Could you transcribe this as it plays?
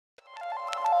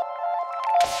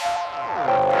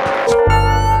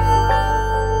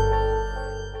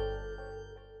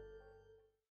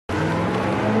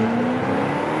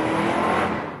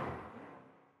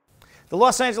The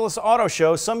Los Angeles Auto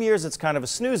Show, some years it's kind of a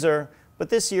snoozer, but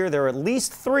this year there are at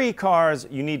least 3 cars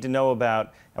you need to know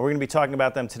about, and we're going to be talking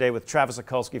about them today with Travis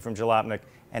Okulski from Jalopnik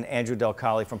and Andrew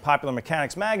Del-Colle from Popular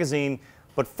Mechanics Magazine.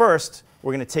 But first,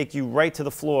 we're going to take you right to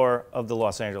the floor of the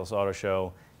Los Angeles Auto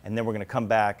Show, and then we're going to come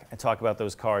back and talk about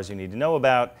those cars you need to know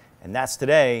about, and that's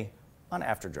today on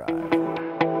After Drive.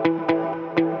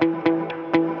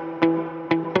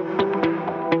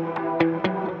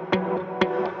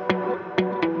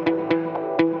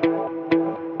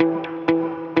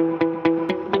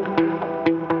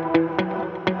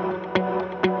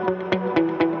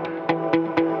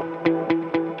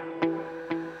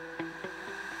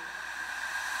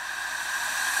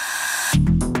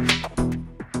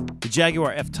 The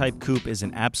Jaguar F-Type coupe is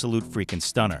an absolute freaking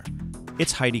stunner.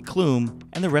 It's Heidi Klum,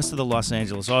 and the rest of the Los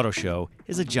Angeles Auto Show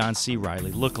is a John C.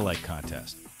 Reilly lookalike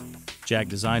contest. Jag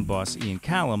design boss Ian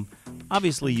Callum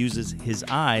obviously uses his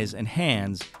eyes and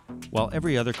hands, while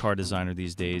every other car designer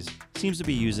these days seems to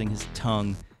be using his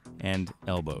tongue and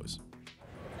elbows.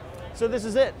 So this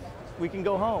is it. We can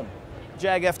go home.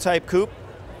 Jag F-Type coupe,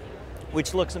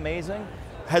 which looks amazing,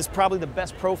 has probably the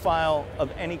best profile of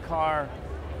any car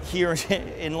here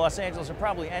in Los Angeles or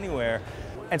probably anywhere.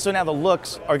 And so now the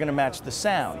looks are going to match the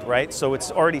sound, right? So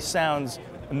it already sounds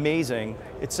amazing.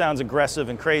 It sounds aggressive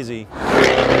and crazy.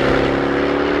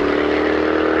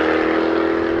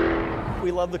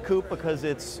 We love the coupe because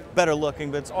it's better looking,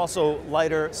 but it's also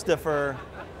lighter, stiffer,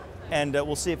 and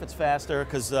we'll see if it's faster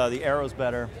because the aero's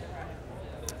better.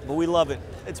 But we love it.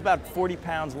 It's about 40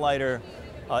 pounds lighter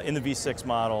in the V6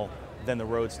 model than the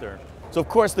Roadster. So of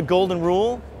course the golden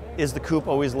rule is the coupe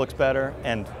always looks better,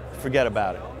 and forget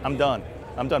about it. I'm done.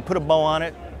 I'm done. Put a bow on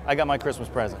it. I got my Christmas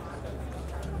present.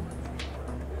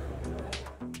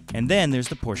 And then there's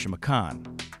the Porsche Macan.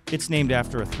 It's named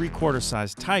after a 3/4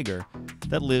 size tiger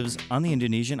that lives on the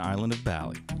Indonesian island of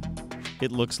Bali.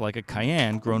 It looks like a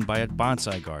Cayenne grown by a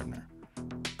bonsai gardener.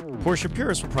 Porsche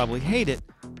purists will probably hate it,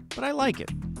 but I like it.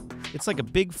 It's like a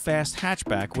big, fast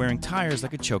hatchback wearing tires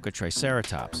like a Choca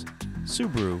Triceratops.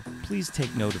 Subaru, please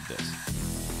take note of this.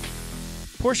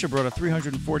 Porsche brought a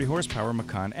 340 horsepower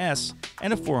Macan S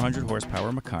and a 400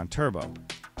 horsepower Macan Turbo.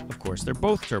 Of course, they're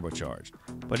both turbocharged,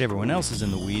 but everyone else is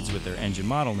in the weeds with their engine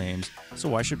model names, so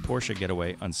why should Porsche get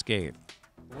away unscathed?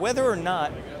 Whether or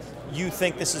not you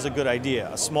think this is a good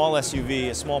idea, a small SUV,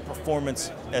 a small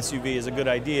performance SUV is a good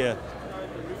idea,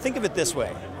 think of it this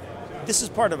way. This is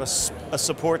part of a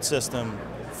support system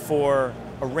for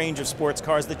a range of sports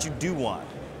cars that you do want,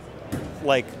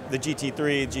 like the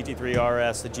GT3, GT3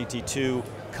 RS, the GT2,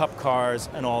 Cup cars,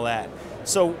 and all that.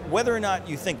 So whether or not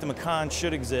you think the Macan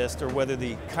should exist, or whether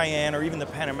the Cayenne or even the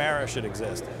Panamera should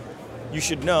exist, you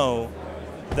should know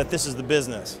that this is the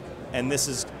business, and this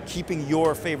is keeping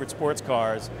your favorite sports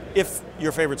cars, if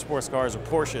your favorite sports cars are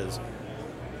Porsches,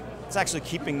 it's actually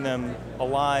keeping them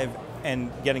alive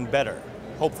and getting better,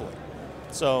 hopefully.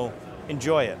 So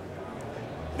enjoy it.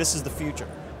 This is the future.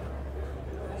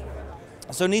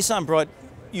 So Nissan brought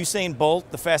Usain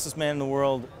Bolt, the fastest man in the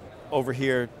world, over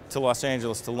here to Los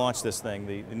Angeles to launch this thing,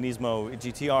 the Nismo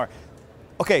GTR.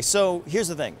 Okay, so here's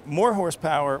the thing. More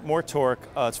horsepower, more torque.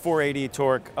 It's 480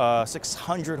 torque,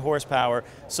 600 horsepower.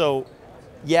 So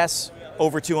yes,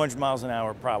 over 200 miles an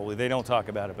hour probably. They don't talk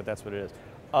about it, but that's what it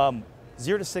is.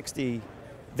 0 to 60,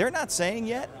 they're not saying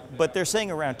yet, but they're saying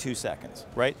around 2 seconds,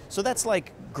 right? So that's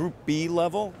like Group B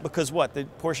level, because what, the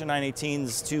Porsche 918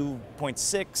 is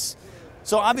 2.6.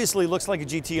 So obviously it looks like a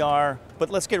GTR, but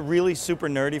let's get really super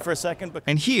nerdy for a second.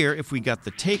 And here, if we got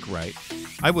the take right,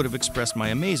 I would have expressed my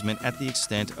amazement at the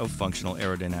extent of functional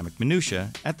aerodynamic minutia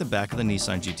at the back of the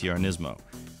Nissan GTR Nismo.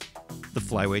 The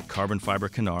flyweight carbon fiber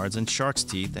canards and shark's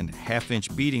teeth and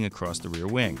half-inch beading across the rear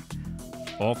wing.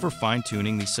 All for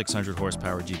fine-tuning the 600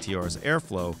 horsepower GTR's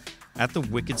airflow at the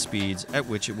wicked speeds at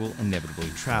which it will inevitably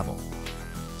travel.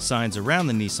 Signs around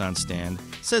the Nissan stand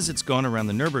says it's gone around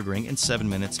the Nürburgring in 7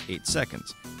 minutes, 8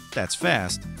 seconds. That's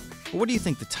fast, but what do you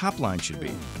think the top line should be?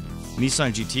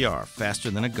 Nissan GTR, faster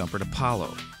than a Gumpert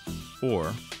Apollo. Or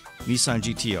Nissan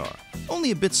GTR, only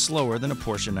a bit slower than a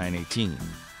Porsche 918.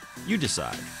 You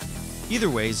decide. Either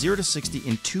way, 0 to 60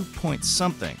 in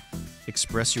 2-point-something.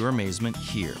 Express your amazement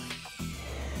here.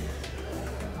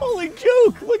 Holy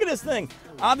juke! Look at this thing.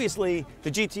 Obviously, the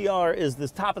GTR is the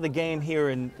top of the game here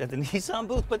at the Nissan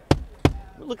booth, but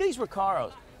look at these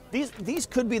Recaros. These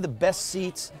could be the best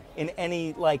seats in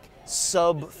any like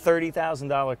sub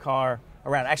 $30,000 car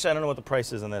around. Actually, I don't know what the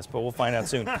price is on this, but we'll find out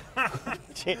soon.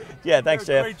 Yeah, thanks,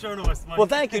 Jeff. Great journalist, Mike. Well,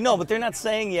 thank you. No, but they're not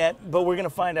saying yet, but we're going to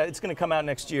find out. It's going to come out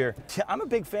next year. I'm a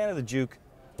big fan of the Juke,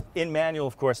 in manual,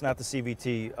 of course, not the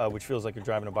CVT, which feels like you're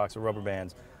driving a box of rubber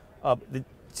bands. The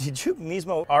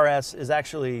Nismo RS is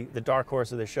actually the dark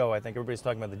horse of the show. I think everybody's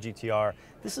talking about the GTR.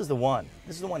 This is the one.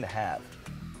 This is the one to have.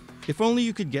 If only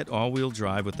you could get all-wheel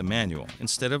drive with the manual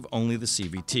instead of only the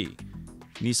CVT.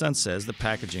 Nissan says the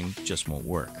packaging just won't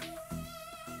work.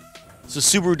 So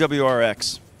Subaru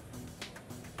WRX.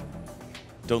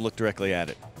 Don't look directly at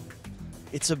it.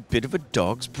 It's a bit of a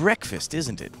dog's breakfast,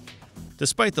 isn't it?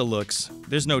 Despite the looks,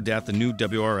 there's no doubt the new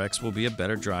WRX will be a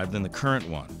better drive than the current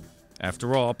one.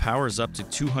 After all, power is up to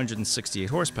 268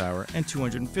 horsepower and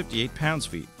 258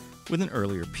 pounds-feet, with an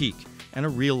earlier peak and a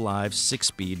real live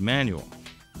 6-speed manual.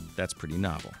 That's pretty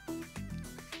novel.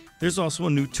 There's also a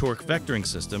new torque vectoring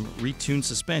system, retuned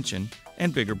suspension,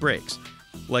 and bigger brakes.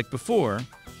 Like before,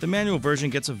 the manual version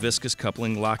gets a viscous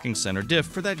coupling locking center diff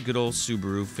for that good old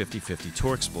Subaru 50/50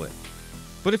 torque split.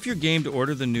 But if you're game to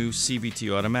order the new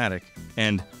CVT automatic,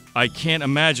 and I can't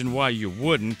imagine why you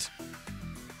wouldn't,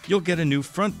 you'll get a new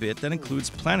front bit that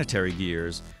includes planetary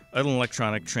gears, an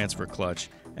electronic transfer clutch,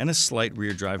 and a slight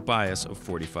rear drive bias of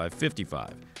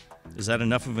 45/55. Is that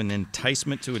enough of an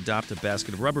enticement to adopt a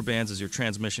basket of rubber bands as your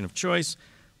transmission of choice?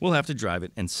 We'll have to drive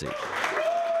it and see. All right.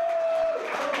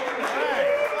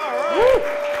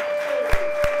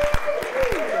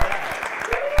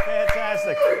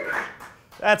 Fantastic.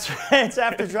 That's right. It's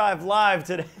After Drive Live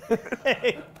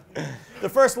today. The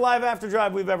first live After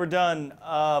Drive we've ever done.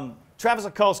 Travis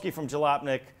Okulski from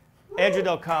Jalopnik, Andrew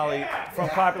Del-Colle from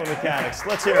Popular Mechanics.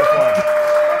 Let's hear it for him.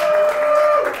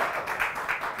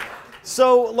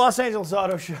 So, Los Angeles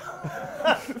Auto Show.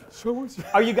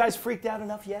 Are you guys freaked out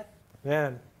enough yet?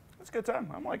 Man, It's a good time.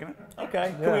 I'm liking it.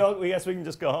 Okay. Yeah. We guess we can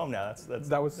just go home now. That's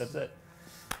it.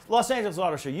 Los Angeles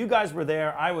Auto Show. You guys were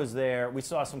there. I was there. We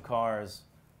saw some cars.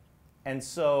 And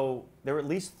so there were at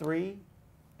least 3,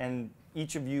 and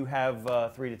each of you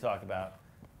have 3 to talk about.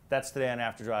 That's today on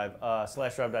After Drive.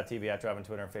 /drive.tv, at Drive on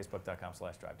Twitter, and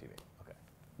Facebook.com/DriveTV. Okay.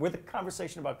 With a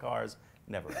conversation about cars,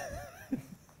 never.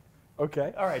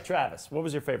 okay. All right, Travis, what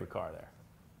was your favorite car there?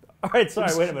 All right,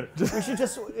 sorry, wait a minute. We should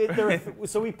just,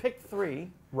 so we picked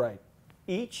 3 Right.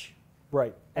 each.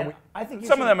 Right. And I think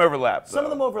Some of them overlap. Some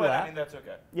of them overlap. But, I mean, that's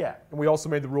okay. Yeah. And we also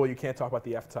made the rule you can't talk about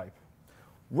the F-Type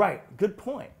Right. Good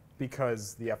point.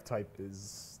 because the F-Type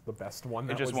is the best one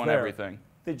that It just was won there. everything.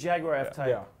 The Jaguar F-Type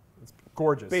Yeah. It's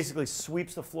gorgeous. basically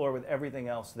sweeps the floor with everything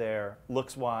else there,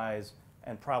 looks-wise,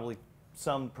 and probably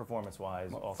some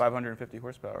performance-wise Well, also. 550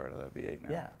 horsepower out of that V8 now.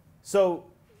 Yeah. So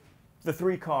the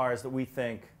 3 cars that we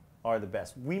think are the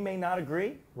best. We may not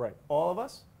agree, Right. all of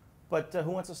us, but who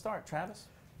wants to start? Travis?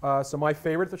 So my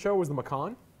favorite at the show was the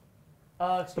Macan.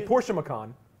 The Excuse me? Porsche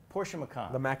Macan. Porsche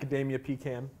Macan. The macadamia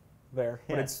pecan there.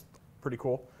 But Yeah. it's pretty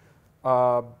cool.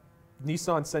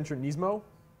 Nissan Sentra Nismo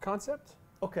concept.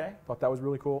 Okay. Thought that was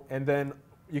really cool. And then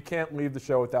you can't leave the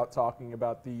show without talking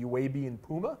about the Uabian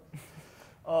Puma,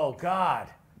 Oh, God.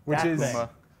 which That is thing.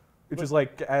 which is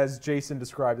like, as Jason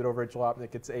described it over at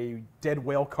Jalopnik, it's a dead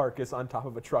whale carcass on top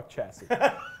of a truck chassis.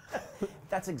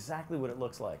 That's exactly what it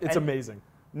looks like. It's And amazing.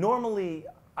 normally,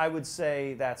 I would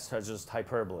say that's just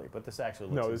hyperbole, but this actually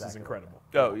looks No, this is exactly incredible.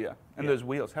 Oh, yeah. And Yeah. those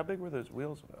wheels. How big were those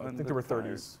wheels? I think they were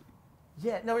 30s.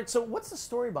 Yeah, no, so what's the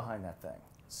story behind that thing?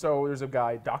 So there's a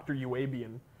guy, Dr.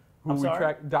 Uabian, who I'm we sorry?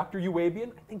 tracked. Dr.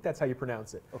 Uabian, I think that's how you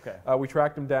pronounce it. Okay. We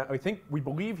tracked him down. We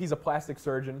believe he's a plastic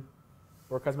surgeon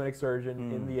or a cosmetic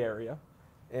surgeon in the area,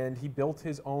 and he built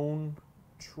his own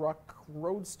truck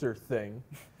roadster thing.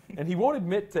 And he won't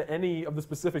admit to any of the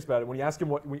specifics about it. When you ask him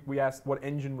what we asked what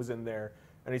engine was in there,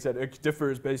 and he said it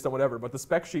differs based on whatever. But the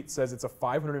spec sheet says it's a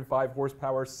 505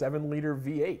 horsepower, 7-liter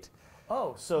V8.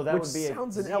 Oh, so that Which would be a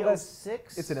sounds an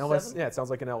Z06? It's an LS. 7? Yeah, it sounds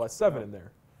like an LS7 in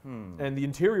there. And the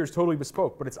interior is totally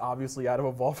bespoke, but it's obviously out of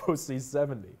a Volvo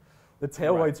C70. The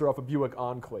taillights are off a Buick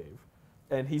Enclave.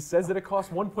 And he says that it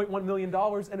costs $1.1 million,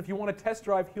 and if you want a test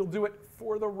drive, he'll do it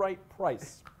for the right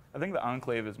price. I think the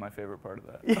Enclave is my favorite part of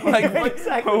that. Yeah,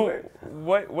 exactly.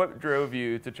 What drove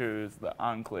you to choose the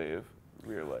Enclave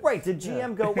rear light? Right, did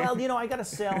GM go, well, you know, I got a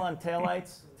sale on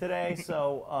taillights today,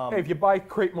 so... Hey, if you buy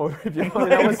crate motor, if you buy an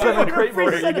LS7 crate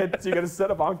motor, you get a set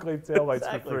of Enclave taillights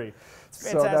Exactly. for free. It's So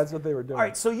fantastic. that's what they were doing. All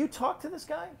right, so you talked to this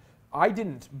guy? I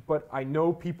didn't, but I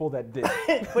know people that did.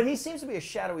 But he seems to be a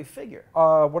shadowy figure.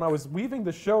 When I was leaving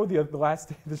the show, the last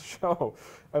day of the show,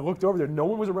 I looked over there. No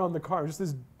one was around the car. It was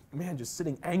just this man just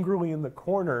sitting angrily in the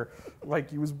corner, like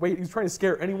he was waiting. He was trying to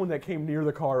scare anyone that came near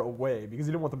the car away because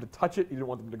he didn't want them to touch it. He didn't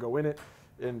want them to go in it.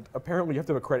 And apparently, you have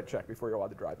to have a credit check before you're allowed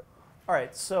to drive it. All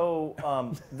right, so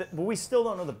but we still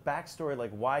don't know the backstory,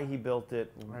 like why he built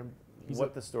it,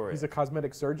 what the story He's is. a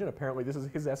cosmetic surgeon. Apparently, this is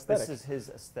his aesthetic. This is his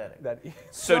aesthetic. That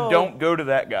So don't go to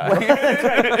that guy.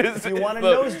 If you want a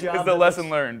nose job, Is the lesson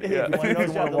learned. If Yeah. you want a nose You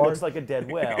want job a that large- looks like a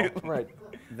dead whale, right.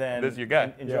 then This is your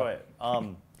guy. enjoy Yeah.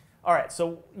 it. All right,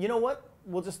 so you know what?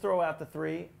 We'll just throw out the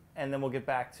 3, and then we'll get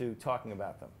back to talking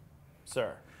about them.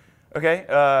 Sir. Okay,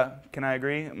 can I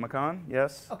agree? Macan,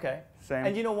 yes. Okay. Same.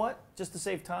 And you know what? Just to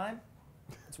save time,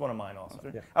 it's one of mine also.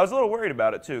 Yeah. I was a little worried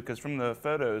about it too, because from the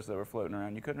photos that were floating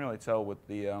around, you couldn't really tell with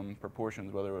the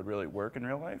proportions whether it would really work in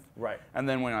real life. Right. And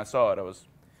then when I saw it, I was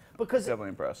Because definitely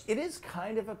impressed. it is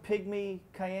kind of a pygmy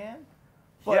Cayenne.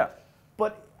 But, Yeah.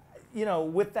 But, you know,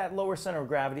 with that lower center of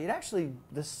gravity, it actually,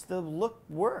 the look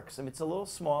works. I mean, it's a little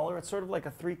smaller. It's sort of like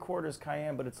a 3/4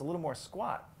 Cayenne, but it's a little more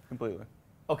squat. Completely.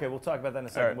 Okay, we'll talk about that in a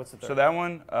second. All right. What's the third? So that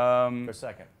one, Or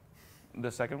second?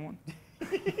 the second one.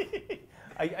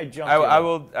 I jumped.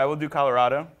 I will do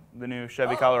Colorado, the new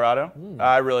Chevy Colorado.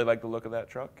 I really like the look of that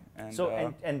truck. And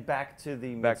So and back to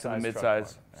the back to the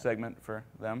mid-size midsize segment for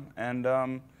them. And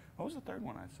what was the third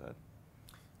one I said?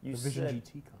 You The Vision said,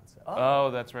 GT concept. Oh,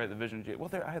 that's right, the Vision GT. Well,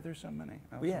 there's so many.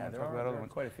 I also Yeah, wanna there talk are- about there other are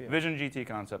ones. quite a few. Vision GT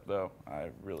concept, though,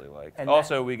 I really like. And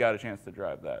Also, we got a chance to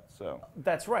drive that. So.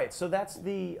 That's right. So that's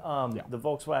the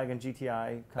Volkswagen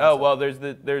GTI. Concept. Oh well, there's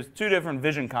 2 different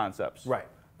Vision concepts. Right.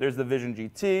 There's the Vision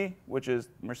GT, which is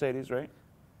Mercedes, right?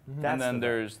 That's And then the-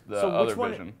 there's the so other which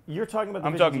one? Vision. You're talking about the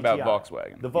I'm Vision talking about GTI.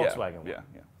 Volkswagen. The Volkswagen one. Yeah,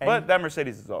 yeah. And- But that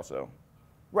Mercedes is also.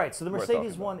 Right. So the Worth talking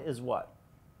Mercedes about. one is what?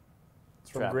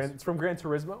 Travis. It's from Gran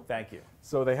Turismo. Thank you.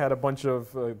 So they had a bunch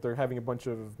of, they're having a bunch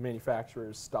of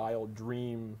manufacturers style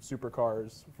dream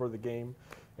supercars for the game,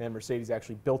 and Mercedes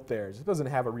actually built theirs. It doesn't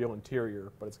have a real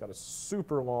interior, but it's got a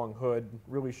super long hood,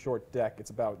 really short deck. It's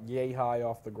about yay high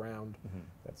off the ground.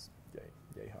 That's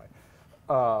yay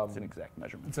high. It's an exact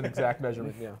measurement. It's an exact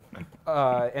measurement,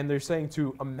 yeah. And they're saying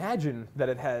to imagine that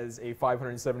it has a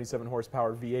 577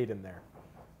 horsepower V8 in there.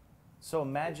 So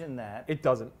imagine that. It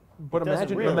doesn't. But It doesn't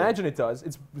imagine, really. imagine it does.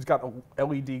 It's got a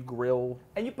LED grill.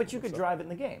 But you could drive it in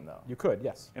the game though. You could,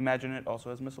 yes. Imagine it also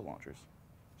has missile launchers.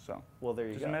 So Well, there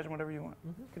you just go. imagine whatever you want.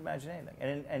 You could imagine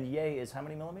anything. And yay is how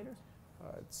many millimeters?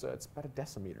 It's about a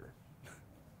decimeter.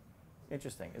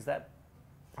 Interesting. Is that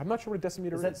I'm not sure what a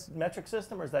decimeter is is. that metric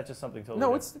system or is that just something totally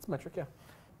No, different? it's metric, yeah.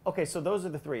 Okay, so those are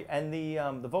the 3. And the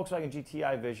Volkswagen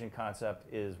GTI Vision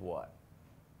concept is what?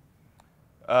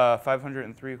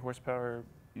 503 horsepower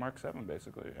Mark 7,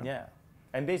 basically. Yeah.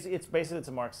 And basically it's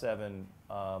a Mark 7,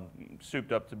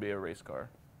 Souped up to be a race car.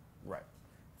 right,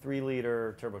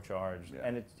 3-liter turbocharged, Yeah.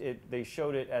 and they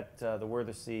showed it at the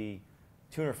Wörthersee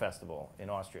Tuner Festival in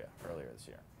Austria earlier this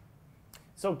year.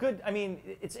 So good. I mean,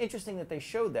 it's interesting that they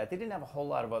showed that. They didn't have a whole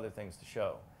lot of other things to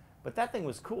show, but that thing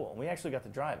was cool, and we actually got to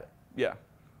drive it. Yeah.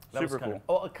 That Super was kind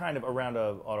cool. Of, kind of around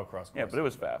a autocross course. Yeah, but it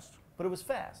was fast. But it was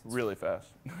fast. Really fast.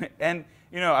 And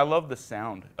I love the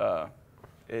sound.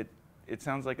 It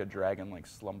sounds like a dragon like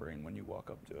slumbering when you walk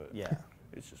up to it. Yeah.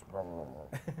 It's just real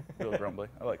grumbly.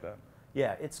 I like that.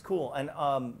 Yeah, it's cool. And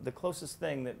the closest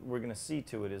thing that we're going to see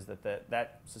to it is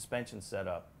that suspension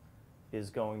setup is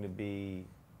going to be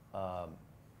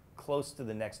close to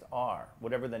the next R,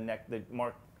 whatever the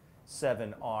Mark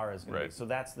 7 R is going to be. Right. So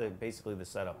that's basically the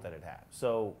setup that it had.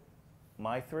 So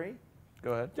my 3?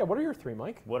 Go ahead. Yeah, what are your 3,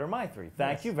 Mike? What are my 3?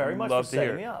 Thank you very much Love for to setting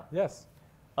hear me it. up. Yes.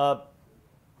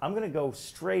 I'm going to go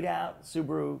straight out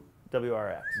Subaru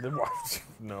WRX.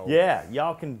 No. Yeah,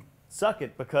 y'all can suck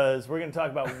it because we're going to talk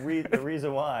about the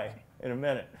reason why in a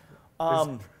minute.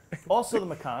 Also the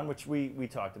Macan, which we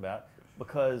talked about,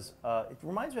 because it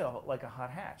reminds me of like a hot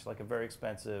hatch, like a very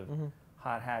expensive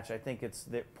hot hatch. I think it's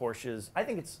the Porsches.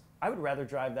 I would rather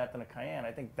drive that than a Cayenne.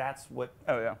 I think that's what.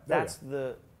 Oh yeah.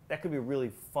 That could be a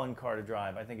really fun car to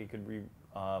drive. I think it could be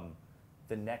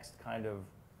the next kind of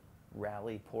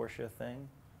rally Porsche thing.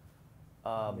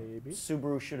 Maybe.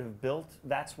 Subaru should have built.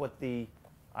 That's what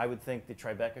I would think the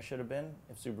Tribeca should have been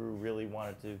if Subaru really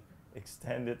wanted to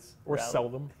extend its Or rally. sell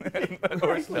them.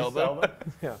 Or sell them.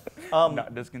 Yeah.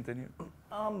 Not discontinued.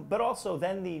 But also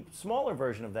then the smaller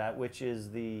version of that, which is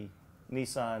the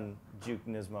Nissan Juke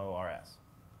Nismo RS.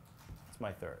 It's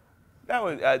my 3rd. That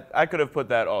was I could have put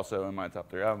that also in my top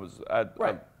 3.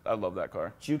 I love that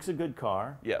car. Juke's a good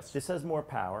car. Yes. This has more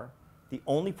power. The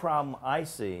only problem I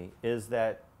see is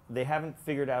that they haven't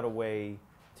figured out a way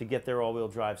to get their all-wheel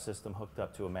drive system hooked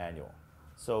up to a manual.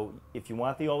 So if you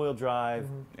want the all-wheel drive,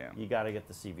 Yeah. you got to get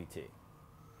the CVT,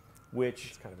 which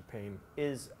It's kind of a pain.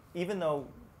 is, even though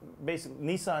basically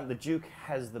Nissan, the Juke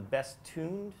has the best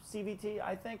tuned CVT,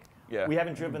 I think. Yeah, We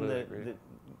haven't I driven completely the agree.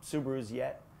 Subarus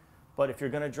yet, but if you're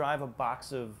going to drive a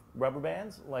box of rubber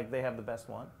bands, like they have the best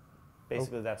one,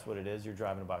 basically that's what it is. You're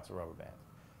driving a box of rubber bands.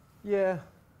 Yeah.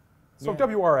 So Yeah.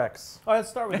 WRX, All right, let's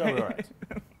start with WRX.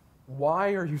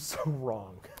 why are you so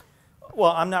wrong?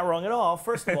 Well, I'm not wrong at all,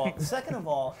 first of all. Second of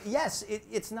all, yes,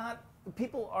 it's not,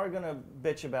 people are going to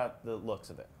bitch about the looks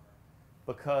of it.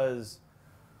 because,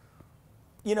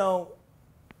 you know,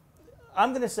 I'm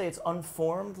going to say it's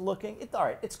unformed looking. All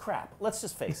right, it's crap. Let's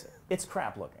just face it. It's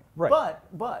crap looking. Right.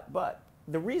 But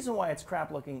the reason why it's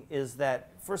crap looking is that,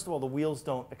 first of all, the wheels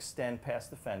don't extend past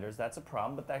the fenders. That's a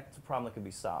problem, but that's a problem that can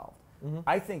be solved.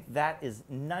 I think that is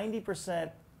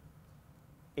 90%,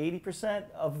 80%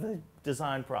 of the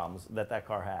design problems that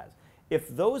car has. If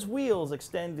those wheels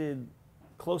extended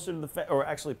closer to the or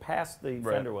actually past the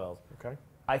fender wells, Okay.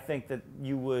 I think that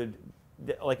you would,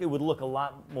 like, it would look a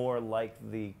lot more like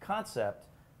the concept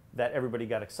that everybody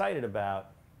got excited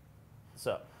about.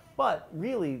 So, but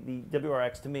really, the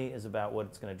WRX to me is about what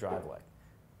it's going to drive like,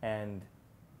 and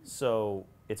so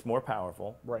it's more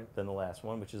powerful than the last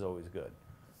one, which is always good.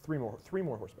 Three more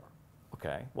horsepower.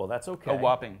 Okay, well that's okay. A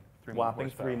whopping 3 more Whopping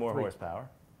horsepower. 3 more horsepower,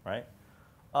 right?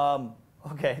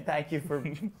 Okay, thank you for.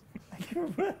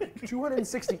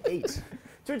 268.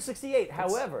 268.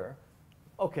 However,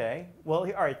 okay. Well,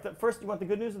 all right. First, you want the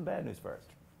good news and bad news first?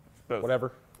 Both.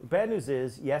 Whatever. Bad news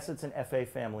is, yes, it's an FA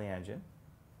family engine.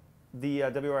 The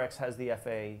WRX has the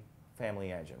FA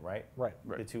family engine, right? Right.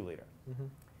 The 2-liter.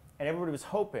 And everybody was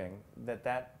hoping that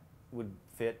that would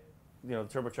fit, you know,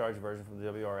 the turbocharged version from the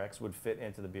WRX would fit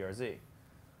into the BRZ.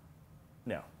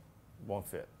 No, won't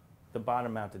fit. The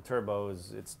bottom-mounted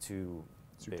turbos, it's too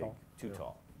big, tall. too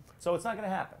tall. So it's not going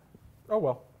to happen. Oh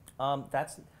well.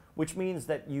 Which means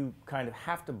that you kind of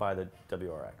have to buy the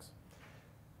WRX.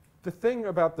 The thing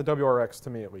about the WRX, to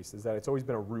me at least, is that it's always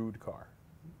been a rude car.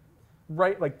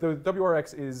 Right? Like the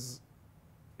WRX is,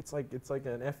 it's like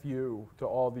an FU to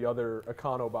all the other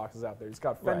Econo boxes out there. It's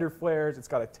got fender flares, it's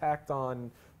got a tacked on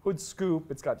hood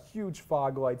scoop, it's got huge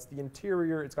fog lights, the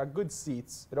interior, it's got good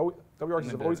seats.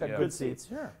 WRXs have always had good seats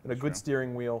and a good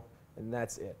steering wheel, and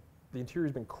that's it. The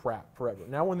interior's been crap forever.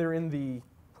 Now when they're in the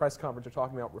press conference, they're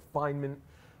talking about refinement,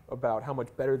 about how much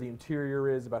better the interior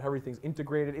is, about how everything's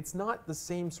integrated. It's not the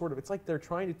same sort of, it's like they're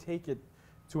trying to take it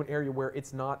to an area where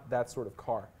it's not that sort of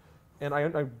car. And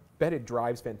I bet it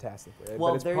drives fantastically.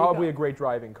 Well, it's probably a great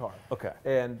driving car. Okay.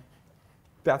 And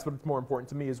that's what's more important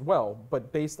to me as well.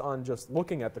 But based on just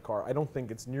looking at the car, I don't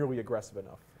think it's nearly aggressive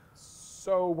enough.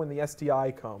 So when the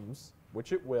STI comes,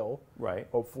 which it will,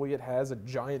 hopefully it has a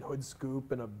giant hood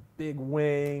scoop and a big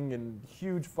wing and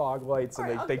huge fog lights,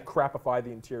 and they crapify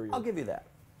the interior. I'll give you that.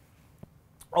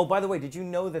 Oh, by the way, did you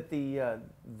know that the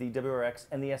WRX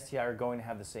and the STI are going to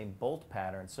have the same bolt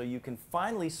pattern, so you can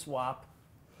finally swap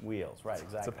wheels? Right,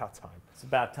 exactly. It's about time. It's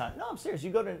about time. No, I'm serious.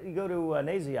 You go to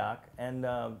Naziak, and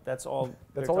that's all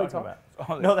they're talking about.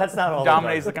 No, that's not all.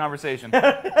 Dominates the conversation.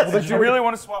 Well, you really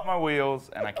want to swap my wheels,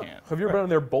 and I can't. Have you ever been on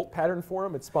their bolt pattern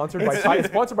forum? It's sponsored by it's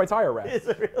sponsored by Tire Rack. Is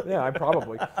it really? Yeah, I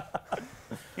probably.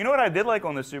 You know what I did like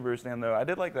on the Subaru stand though? I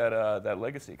did like that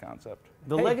Legacy concept.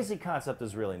 The Legacy concept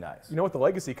is really nice. You know what the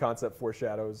Legacy concept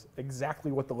foreshadows?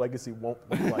 Exactly what the Legacy won't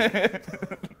look like.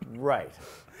 Right.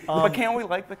 But can't we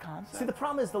like the concept? See, the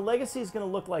problem is the Legacy is going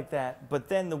to look like that, but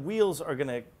then the wheels are going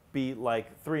to be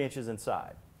like 3 inches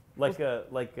inside, like an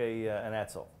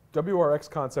Edsel. WRX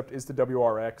concept is to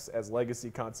WRX as Legacy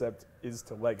concept is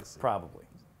to Legacy. Probably.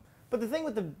 But the thing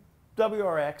with the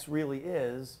WRX really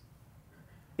is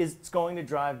it's going to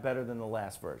drive better than the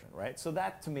last version, right? So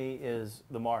that, to me, is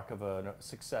the mark of a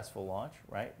successful launch,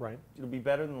 right? Right. It'll be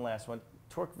better than the last one.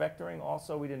 Torque vectoring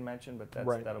also we didn't mention, but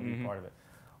that'll be part of it.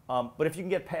 But if you can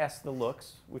get past the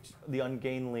looks, which the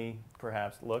ungainly,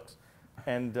 perhaps, looks,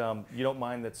 and you don't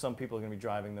mind that some people are going to be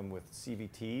driving them with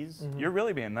CVTs. You're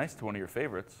really being nice to one of your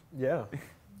favorites. Yeah.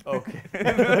 Okay.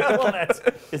 Well,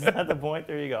 is that the point?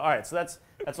 There you go. All right, so that's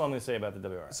all I'm going to say about the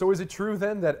WRX. So is it true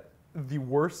then that the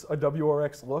worse a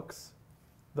WRX looks,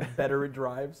 the better it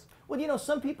drives? Well, you know,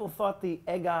 some people thought the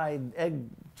egg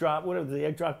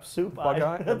drop soup bug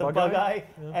eye, the bug eye,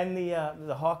 and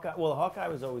the Hawkeye. Well, the Hawkeye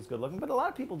was always good looking, but a lot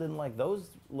of people didn't like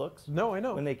those looks. No, I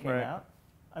know. When they came out.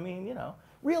 I mean, you know,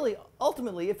 really,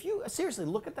 ultimately, if you seriously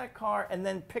look at that car and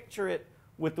then picture it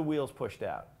with the wheels pushed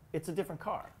out, it's a different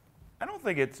car. I don't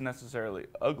think it's necessarily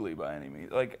ugly by any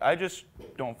means. Like, I just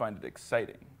don't find it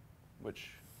exciting, which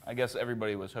I guess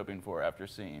everybody was hoping for after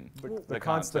seeing the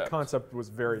concept. The concept was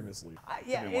very misleading.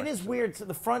 Yeah, it is weird. So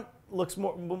the front looks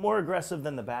more aggressive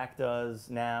than the back does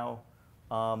now.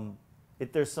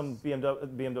 There's some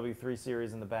BMW 3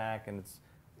 Series in the back, and it's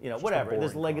whatever.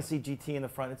 There's Legacy GT in the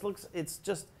front. It's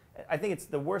just. I think it's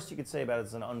the worst you could say about it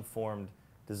is an unformed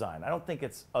design. I don't think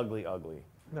it's ugly.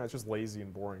 No, it's just lazy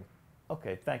and boring.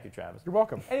 Okay, thank you, Travis. You're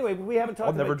welcome. Anyway, we haven't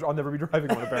talked about... I'll never be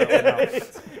driving one, apparently, now.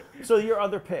 So your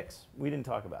other picks, we didn't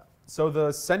talk about. So the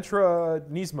Sentra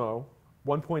Nismo,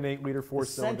 1.8-liter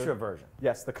four-cylinder. The Sentra version.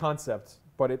 Yes, the concept.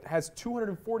 But it has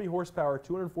 240 horsepower,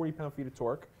 240 pound-feet of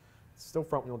torque. still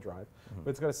front-wheel drive, but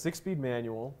it's got a 6-speed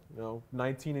manual.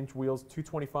 19-inch wheels,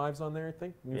 225s on there, I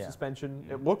think. New suspension.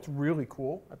 It looked really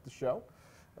cool at the show.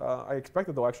 I expect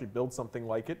that they'll actually build something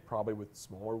like it, probably with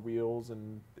smaller wheels,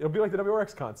 and it'll be like the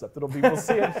WRX concept. We'll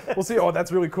see it. We'll see. Oh,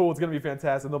 that's really cool. It's gonna be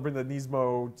fantastic. And they'll bring the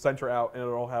Nismo Sentra out, and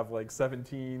it'll have like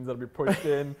 17s that'll be pushed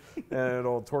in, and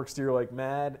it'll torque steer like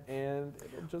mad, and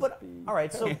it'll just be. All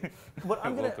right. So, but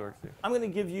I'm gonna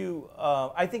give you.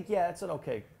 I think it's an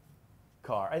okay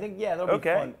car. I think that'll be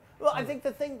fun. Well, I think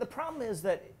the problem is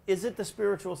that is it the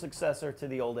spiritual successor to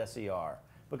the old SER?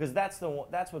 Because that's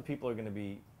what people are going to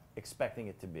be expecting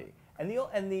it to be. And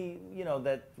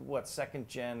that second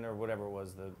gen or whatever it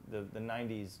was, the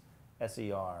 90s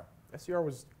SER. SER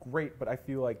was great, but I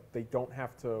feel like they don't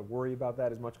have to worry about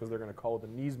that as much because they're going to call it the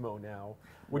Nismo now,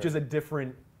 which is a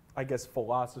different, I guess,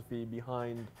 philosophy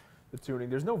behind the tuning.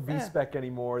 There's no V-spec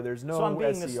anymore. There's no SER. So I'm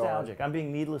being nostalgic. I'm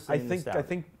being needlessly nostalgic. I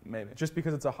think maybe just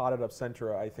because it's a hotted up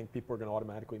Sentra, I think people are going to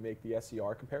automatically make the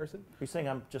SER comparison. You're saying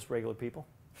I'm just regular people?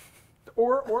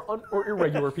 Or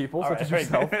irregular people, such as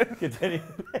yourself. Continue.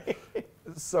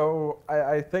 So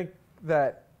I think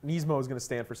that Nismo is going to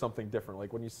stand for something different.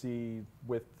 Like when you see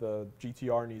with the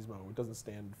GTR Nismo, it doesn't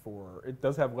stand for. It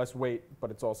does have less weight, but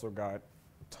it's also got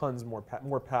tons more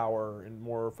power and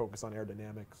more focus on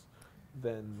aerodynamics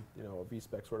than a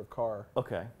V-spec sort of car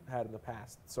had in the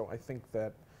past. So I think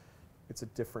that it's a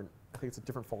different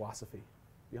philosophy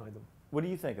behind them. What do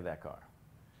you think of that car?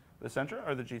 The Sentra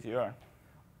or the GTR?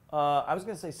 I was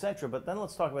going to say Sentra, but then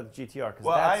let's talk about the GTR.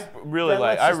 Well, I really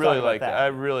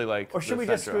like Or should we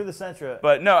just screw the Sentra?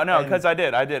 But no, because I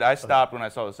did. I stopped when I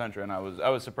saw the Sentra, and I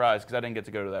was surprised because I didn't get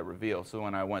to go to that reveal. So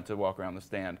when I went to walk around the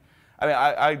stand,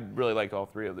 I really liked all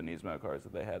three of the Nismo cars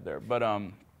that they had there. But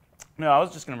no, I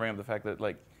was just going to bring up the fact that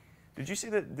did you see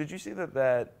that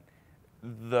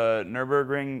the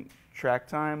Nürburgring track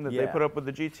time that they put up with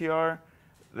the GTR,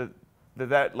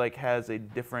 that has a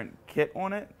different kit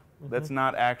on it? That's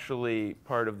not actually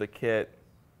part of the kit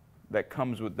that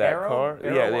comes with that car.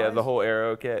 The whole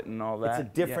aero kit and all that. It's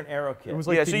a different aero kit. It was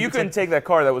like so you couldn't take that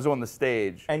car that was on the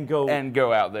stage and go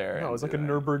out there. No, it was like a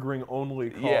Nürburgring only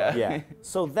car. Yeah.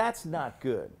 So that's not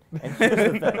good. And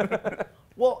here's the thing.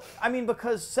 Well,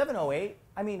 because 708,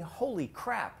 holy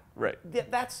crap. Right.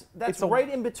 That's right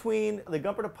in between the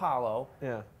Gumpert Apollo.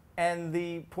 Yeah. And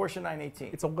the Porsche 918.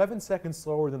 It's 11 seconds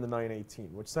slower than the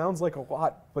 918, which sounds like a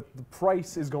lot, but the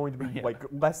price is going to be like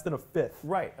less than a fifth.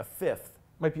 Right, a fifth.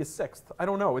 Might be a sixth. I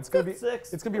don't know. It's going to be.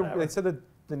 Sixth, it's going to be. They said that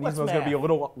the Nismo is going to be a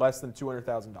little less than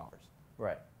 $200,000.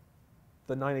 Right.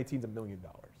 The 918 is $1 million.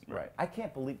 Right. I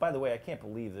can't believe. By the way, I can't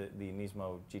believe that the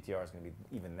Nismo GTR is going to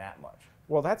be even that much.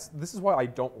 Well, this is why I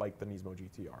don't like the Nismo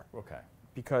GTR. Okay.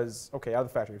 Because out of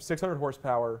the factory, 600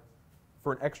 horsepower.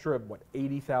 For an extra,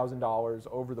 $80,000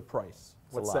 over the price.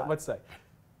 Let's say.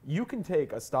 You can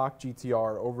take a stock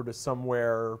GTR over to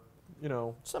somewhere,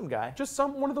 some guy. Just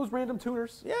one of those random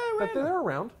tuners. Yeah, that they're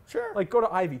around. Sure. Like go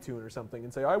to Ivy Tune or something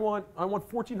and say, I want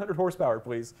 1,400 horsepower,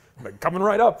 please. Coming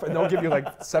right up. And they'll give you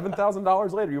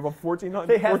 $7,000 later. You have a 1,400.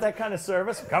 They have that kind of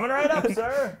service. Coming right up,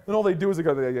 sir. And all they do is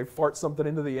they fart something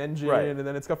into the engine, and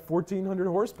then it's got 1,400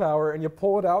 horsepower, and you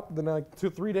pull it out. Then 2 or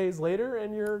 3 days later,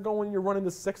 and you're running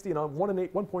to 60 in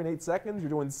 1.8 seconds. You're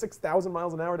doing 6,000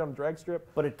 miles an hour down the drag strip.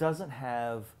 But it doesn't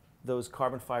have those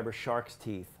carbon fiber shark's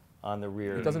teeth on the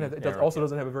rear. It doesn't have. It also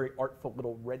doesn't have a very artful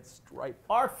little red stripe.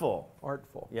 Artful.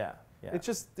 Yeah. It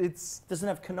doesn't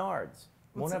have canards.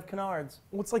 Won't have canards.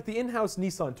 Well, it's like the in-house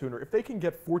Nissan tuner. If they can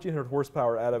get 1,400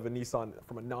 horsepower out of a Nissan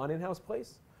from a non-in-house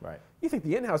place, right? You think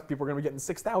the in-house people are going to be getting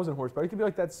 6,000 horsepower? It could be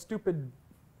like that stupid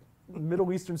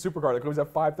Middle Eastern supercar that goes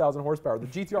at 5,000 horsepower. The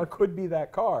GTR could be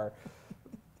that car,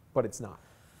 but it's not.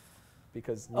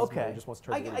 Because Nismo just wants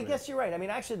to turn I guess you're right.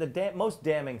 Actually, the most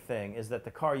damning thing is that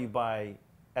the car you buy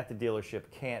at the dealership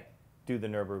can't do the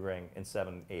Nürburgring in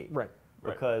 7.8. Right.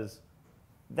 Because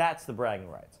that's the bragging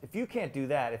rights. If you can't do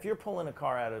that, if you're pulling a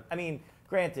car out of,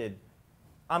 granted,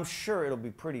 I'm sure it'll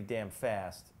be pretty damn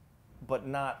fast, but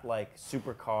not like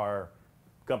supercar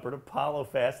Gumpert Apollo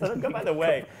fast. By the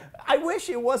way, I wish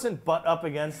it wasn't butt up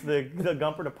against the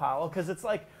Gumpert Apollo, because it's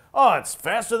like, oh, it's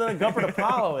faster than a Gumpert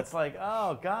Apollo. It's like,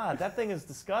 oh, God, that thing is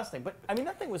disgusting. But,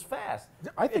 that thing was fast.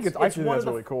 I think it's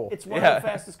really cool. It's one of the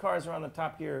fastest cars around the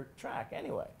Top Gear track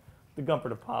anyway, the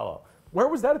Gumpert Apollo. Where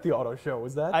was that at the auto show?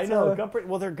 Was that? I know, Gumpert,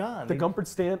 well, they're gone. The Gumpert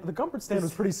stand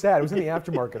was pretty sad. It was in the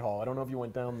aftermarket hall. I don't know if you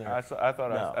went down there. I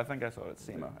think I saw it at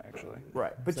SEMA, actually.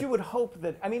 Right, but you would hope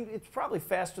that, it's probably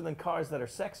faster than cars that are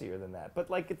sexier than that. But,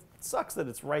 it sucks that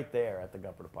it's right there at the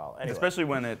Gumpert Apollo. Anyway. Especially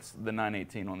when it's the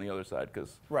 918 on the other side,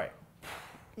 because... Right.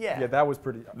 Yeah. Yeah, that was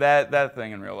pretty... That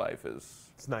thing in real life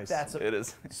is It's nice. It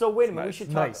is. So wait a minute, we nice. should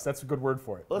talk. Nice. That's a good word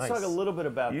for it. Let's talk a little bit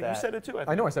about You that. said it too.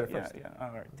 I know I said it first. Yeah.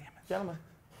 All right. Damn it. Gentlemen.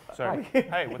 Sorry.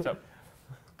 Hey, what's up?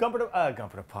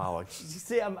 Gumpert Apollo.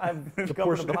 See, I'm The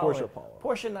Gumpert Porsche Apollo.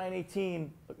 Porsche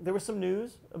 918. There was some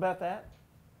news about that,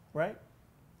 right?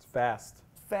 It's fast.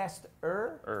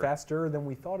 Faster. Faster than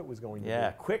we thought it was going to Yeah,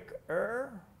 be.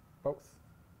 quicker. Both.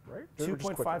 Right? Or just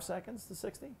 2.5 quicker? seconds to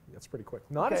 60. That's pretty quick.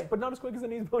 Not Okay. but not as quick as the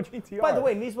Nismo GTR. By the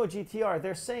way, Nismo GTR,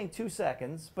 they're saying 2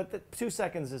 seconds, but the 2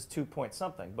 seconds is 2 point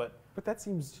something. But that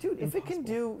seems dude, if it can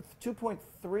impossible. do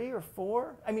 2.3 or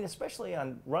 4, I mean, especially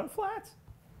on run flats.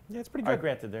 Yeah, it's pretty All right, good.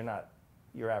 granted, they're not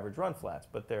your average run flats,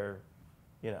 but they're,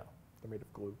 They're made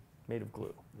of glue. made of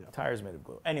glue. Yeah. Tires made of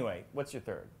glue. Anyway, what's your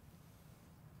third?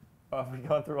 Have we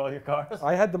gone through all your cars?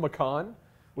 I had the Macan,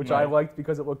 which I Right. liked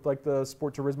because it looked like the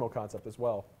Sport Turismo concept as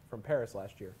well from Paris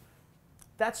last year.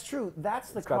 That's true.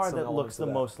 That's the It's got car some that looks elements the of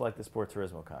that. most like the Sport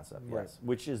Turismo concept, yes. Right.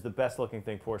 Which is the best looking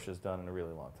thing Porsche has done in a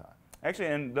really long time. Actually,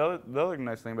 and the other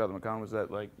nice thing about the Macan was that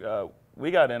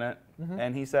we got in it,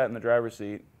 and he sat in the driver's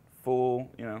seat, full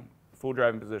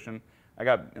driving position. I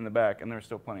got in the back, and there was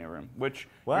still plenty of room, which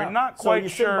you're not so quite you're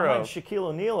sure sitting behind of. Shaquille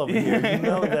O'Neal over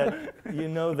here. You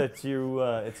know that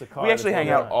it's a car. We actually that's hang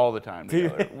all out right. all the time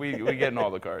together. we get in all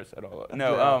the cars at all.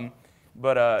 No,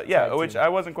 Tag which team. I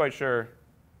wasn't quite sure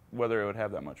whether it would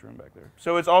have that much room back there.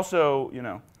 So it's also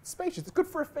Spacious. It's good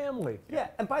for a family. Yeah,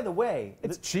 and by the way,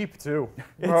 It's cheap too.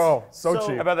 Oh, so so-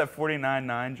 cheap. how about that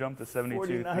 49.9 jump to 72.3?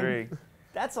 49.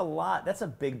 That's a lot. That's a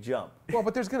big jump. Well,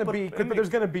 but there's going to be there's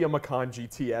going to be a Macan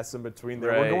GTS in between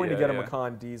there. We're Right, going to yeah, get a yeah.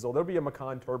 Macan diesel. There'll be a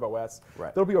Macan Turbo S.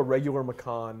 Right. There'll be a regular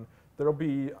Macan. There'll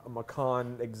be a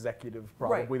Macan Executive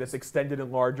probably Right. that's extended and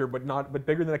larger, but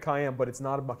bigger than a Cayenne. But it's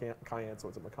not a Cayenne, so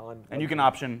it's a Macan. And you can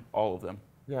option all of them.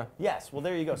 Yeah. Yes. Well,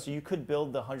 there you go. So you could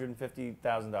build the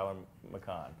 $150,000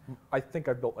 Macan. I think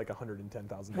I've built like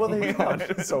 110,000. Well, there you go.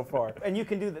 so far. And you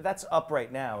can do that. That's up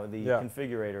right now. The Yeah.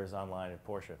 configurator is online at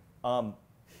Porsche.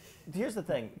 Here's the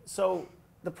thing. So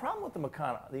the problem with the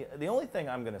Macan, the only thing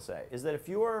I'm going to say is that if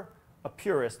you're a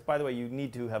purist, by the way, you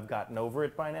need to have gotten over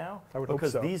it by now. I would hope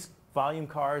because so. these volume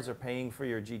cars are paying for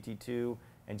your GT2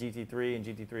 and GT3 and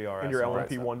GT3 RS. And your all that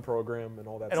LMP1 stuff. program and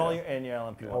all that And stuff. all your LMP1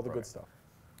 all the program. good stuff.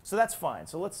 So that's fine.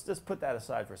 So let's just put that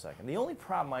aside for a second. The only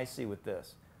problem I see with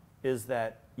this is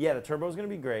that, yeah, the turbo is going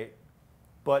to be great,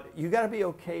 but you got to be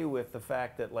okay with the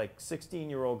fact that like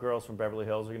 16-year-old girls from Beverly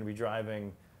Hills are going to be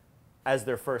driving as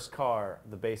their first car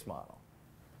the base model.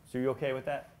 So you okay with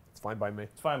that? It's fine by me.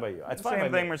 It's fine by you. It's fine by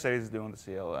Same thing me. Mercedes is doing with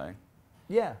the CLA.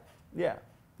 Yeah,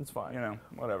 it's fine.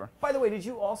 Whatever. By the way, did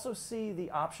you also see the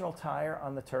optional tire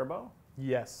on the turbo?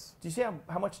 Yes. Do you see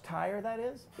how much tire that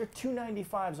is? They're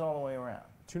 295s all the way around.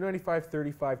 295,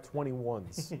 35,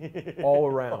 21s, all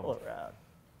around. All around.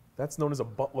 That's known as a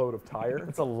buttload of tire.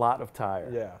 That's a lot of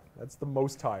tire. Yeah, that's the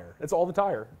most tire. It's all the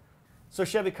tire. So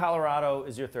Chevy Colorado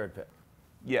is your third pick.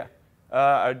 Yeah.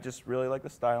 I just really like the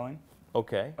styling.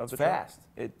 Okay. Of It's the truck. fast.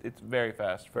 It's very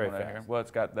fast. From Very what I hear. fast. Well,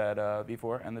 it's got that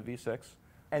V4 and the V6.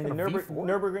 And the got a V4?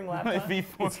 Nürburgring lap time?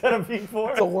 V4. It's got a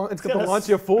V4? It's got the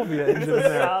Lancia Fulvia It's engine in a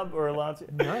there. Saab or a Lancia.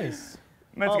 Nice.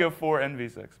 Meant to go 4 and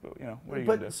V6, but what are you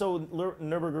gonna do? But so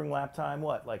Nürburgring lap time,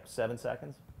 what, like 7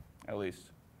 seconds? At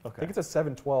least. I Okay. think it's a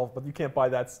 712, but you can't buy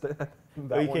that. that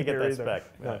Oh, you one can't get here that either.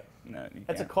 spec. No. Right. No, you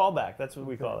That's a can't. callback. That's what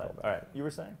we call that. callback. All right. You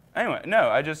were saying? Anyway, no,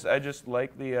 I just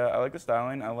like the I like the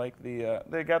styling. I like the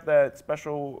they got that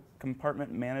special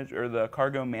compartment the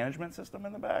cargo management system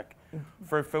in the back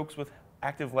for folks with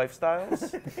active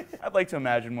lifestyles. I'd like to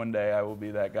imagine one day I will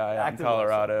be that guy out in Active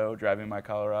Colorado, driving my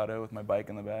Colorado with my bike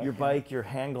in the back. Your bike, your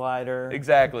hang glider.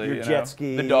 Exactly. Your you jet know,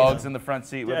 ski, the you dogs know. in the front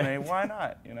seat with Yeah. me. Why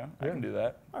not? I can do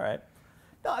that. All right.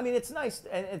 No, I mean, it's nice.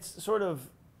 And it's sort of,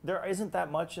 there isn't that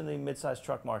much in the midsize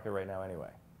truck market right now anyway.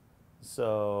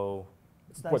 So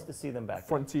it's nice What, to see them back.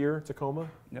 Frontier, Tacoma.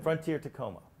 Yep. Frontier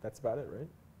Tacoma. That's about it, right?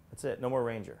 That's it. No more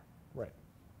Ranger. Right.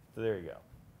 So there you go.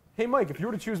 Hey, Mike, if you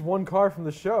were to choose one car from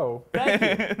the show,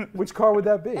 Thank you. which car would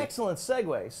that be? Excellent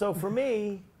segue. So for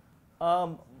me,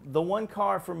 the one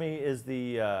car for me is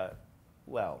the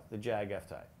Jag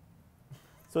F-Type.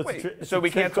 So it's Wait, it's so we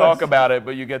trick can't talk question. about it,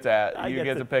 but you get to I you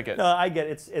get to pick it. No, I get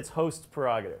it. It's host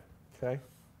prerogative. Okay.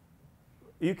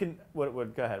 You can. What?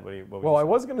 Go ahead. What would Well, you I say?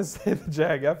 was going to say the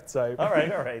Jag F-Type. All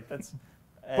right. That's.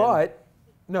 and- But,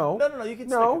 no. No. You can.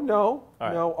 No, stick it. no,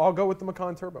 right. no. I'll go with the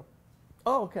Macan Turbo.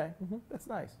 Oh, okay. That's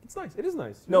nice. It's nice. It is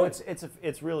nice. No, You're right.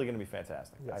 it's really going to be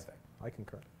fantastic. I Yes, think. I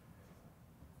concur.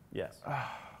 Yes.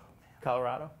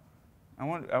 Colorado. I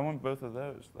want both of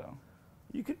those though.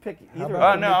 You could pick How either.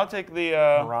 about No, I'll take the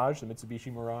Mirage, the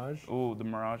Mitsubishi Mirage. Ooh, the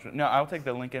Mirage. No, I'll take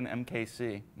the Lincoln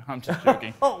MKC. I'm just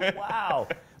joking. Oh, wow.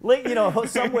 You know,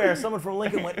 somewhere, someone from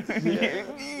Lincoln went,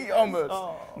 Almost.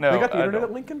 Oh. No, They got the I internet don't.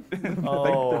 at Lincoln?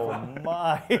 oh,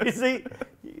 my. See?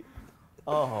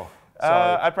 Oh,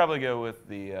 sorry. I'd probably go with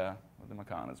the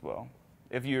Macan as well.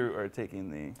 If you are taking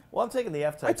the... Well, I'm taking the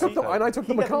F-Type. I took the He got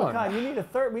the Macan. You need a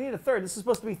third. We need a third. This is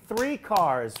supposed to be 3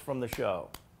 cars from the show.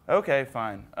 Okay,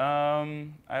 fine.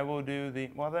 I will do the...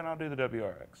 Well, then I'll do the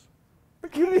WRX.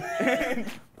 But you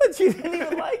didn't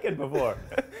even like it before.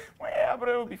 Well, yeah, but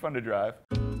it would be fun to drive.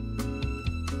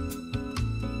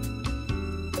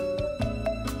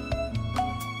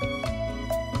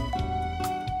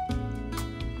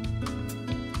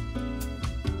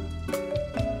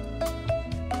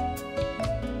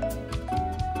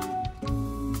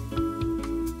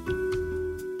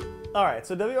 All right,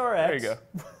 so WRX. There you go.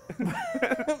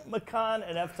 Macan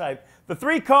and F-Type, the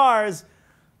 3 cars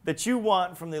that you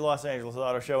want from the Los Angeles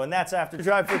Auto Show, and that's After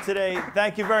Drive for today.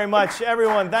 Thank you very much,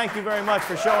 everyone. Thank you very much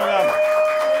for showing up.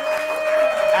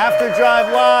 After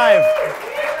Drive live.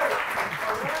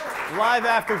 Live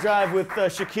After Drive with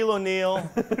Shaquille O'Neal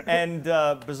and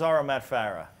Bizarro Matt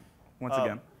Farah. Once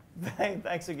again.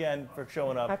 Thanks again for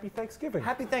showing up. Happy Thanksgiving.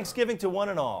 Happy Thanksgiving to one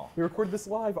and all. We recorded this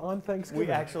live on Thanksgiving.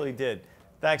 We actually did.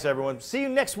 Thanks, everyone. See you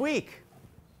next week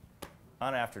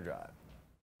on After Drive.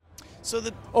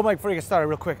 Oh, Mike, before you get started,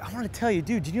 real quick, I want to tell you,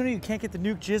 dude, did you know you can't get the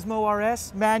Nuke Gizmo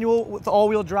RS manual with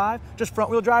all-wheel drive? Just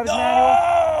front-wheel drive is manual?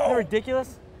 Isn't that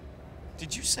ridiculous?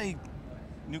 Did you say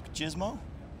Nuke Gizmo?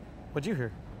 What'd you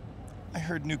hear? I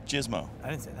heard Nuke Gizmo. I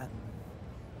didn't say that.